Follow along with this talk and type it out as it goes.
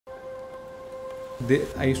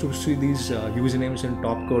I used to see these usernames in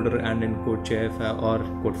Top Coder and in CodeChef or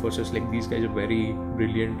Codeforces. Like, these guys are very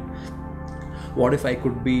brilliant. What if I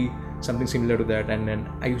could be something similar to that? And then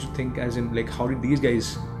I used to think, as in, like, how did these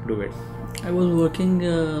guys do it? I was working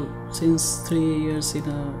since 3 years in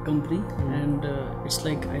a company, and it's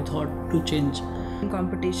like I thought to change.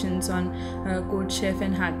 Competitions on CodeChef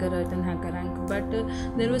and Hacker Earth and Hacker Rank, but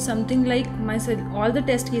there was something like myself, all the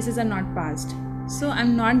test cases are not passed. So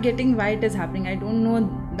I'm not getting why it is happening. I don't know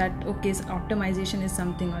that, okay, so optimization is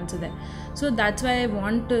something also there. So that's why I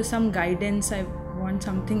want some guidance. I want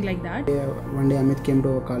something like that. One day Amit came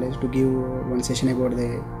to our college to give one session about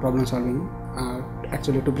the problem solving,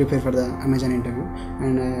 actually to prepare for the Amazon interview,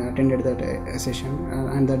 and I attended that session,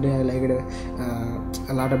 and that day I liked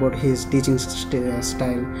a lot about his teaching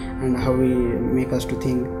style and how he make us to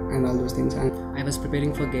think and all those things. And I was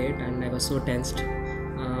preparing for GATE and I was so tensed.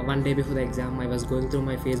 One day before the exam, I was going through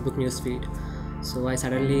my Facebook newsfeed, so I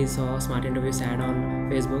suddenly saw Smart Interviews ad on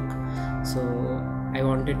Facebook. So I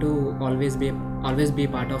wanted to always be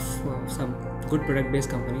part of some good product-based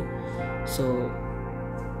company. So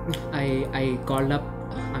I called up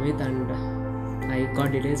Amit and I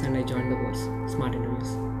got details and I joined the course, Smart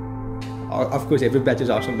Interviews. Of course, every batch is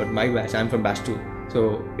awesome, but my batch, I'm from batch 2,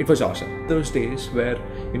 so it was awesome. Those days where,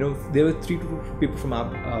 there were 3 to 4 people from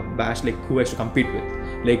our batch, like, who I used to compete with.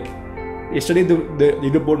 Like, yesterday the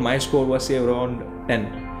leaderboard, my score was, say, around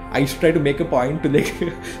 10. I used to try to make a point to, like,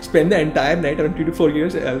 spend the entire night, around 3 to 4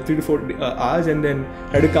 hours, and then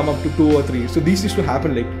try to come up to 2 or 3. So these used to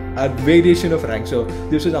happen, like, a variation of rank. So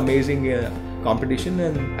this was amazing competition,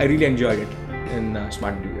 and I really enjoyed it in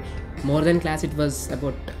Smart Interviews. More than class, it was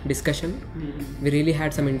about discussion. We really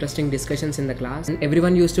had some interesting discussions in the class, and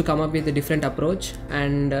everyone used to come up with a different approach,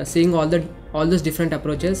 and seeing all those different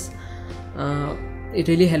approaches, it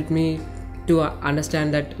really helped me to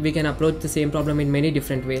understand that we can approach the same problem in many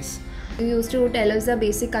different ways. He used to tell us the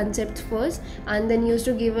basic concepts first, and then used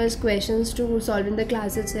to give us questions to solve in the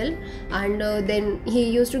class itself, and then he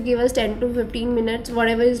used to give us 10 to 15 minutes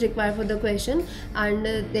whatever is required for the question, and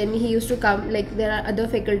then he used to come, like, there are other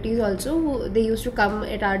faculties also who they used to come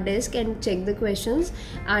at our desk and check the questions,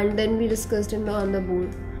 and then we discussed it on the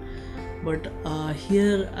board. But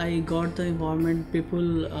here I got the involvement people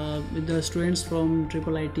with the students from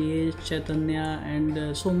IIIT, Chaitanya,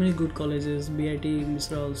 and so many good colleges, BIT,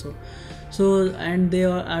 Misra also. So, and they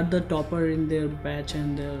are at the topper in their batch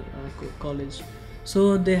and their college.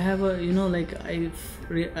 So they have a, like,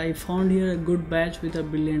 I found here a good batch with a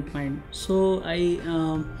brilliant mind. So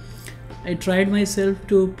I tried myself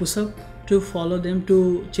to push up, to follow them,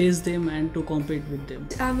 to chase them, and to compete with them.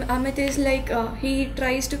 Amit is like, he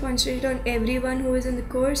tries to concentrate on everyone who is in the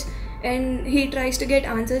course, and he tries to get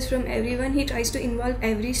answers from everyone. He tries to involve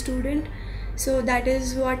every student. So that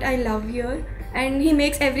is what I love here, and he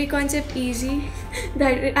makes every concept easy.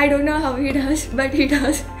 That I don't know how he does, but he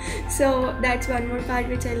does. So that's one more part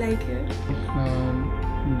which I like here.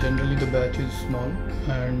 Generally the batch is small,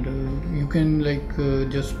 and you can, like,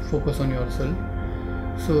 just focus on yourself.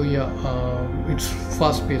 So yeah, it's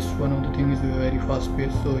fast paced. One of the things is very fast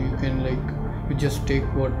paced, so you can, like, you just take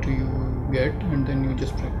what you get and then you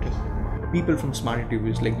just practice. People from Smart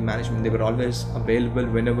Interviews, like the management, they were always available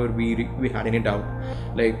whenever we had any doubt.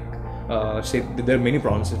 Like, say there are many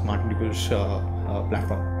problems with Smart Interviews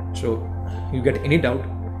platform. So you get any doubt,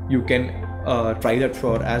 you can try that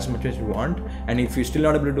for as much as you want, and if you're still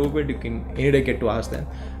not able to do it, you can any day get to ask them,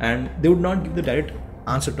 and they would not give the direct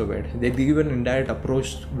answer to it. They give an indirect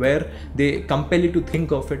approach where they compel you to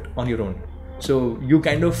think of it on your own. So you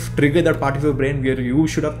kind of trigger that part of your brain where you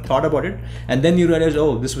should have thought about it, and then you realize,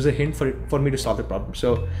 oh, this was a hint for me to solve the problem.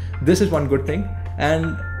 So this is one good thing.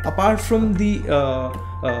 And apart from the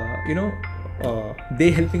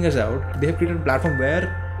they helping us out, they have created a platform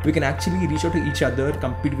where we can actually reach out to each other,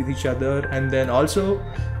 compete with each other, and then also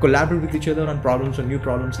collaborate with each other on problems, on new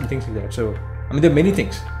problems and things like that. So I mean, there are many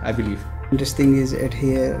things, I believe. Interesting is at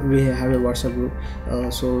here we have a WhatsApp group,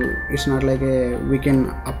 so it's not like we can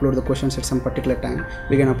upload the questions at some particular time.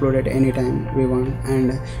 We can upload at any time we want,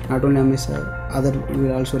 and not only Amit sir, other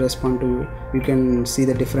will also respond to you. You can see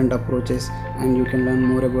the different approaches, and you can learn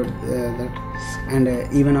more about that. And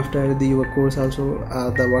even after your course also,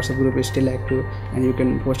 the WhatsApp group is still active, and you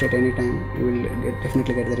can post at any time. You will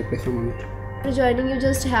definitely get the reply from Amit. For joining, you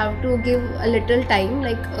just have to give a little time,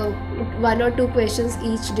 like 1 or 2 questions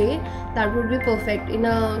each day. That would be perfect. In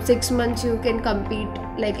 6 months you can compete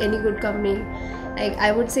like any good company, like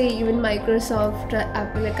I would say even Microsoft,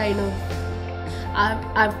 Apple, kind of.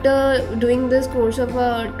 after doing this course of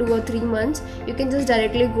 2 or 3 months, you can just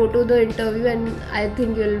directly go to the interview, and I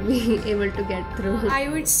think you'll be able to get through. I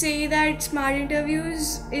would say that Smart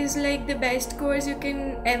Interviews is like the best course you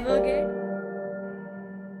can ever get.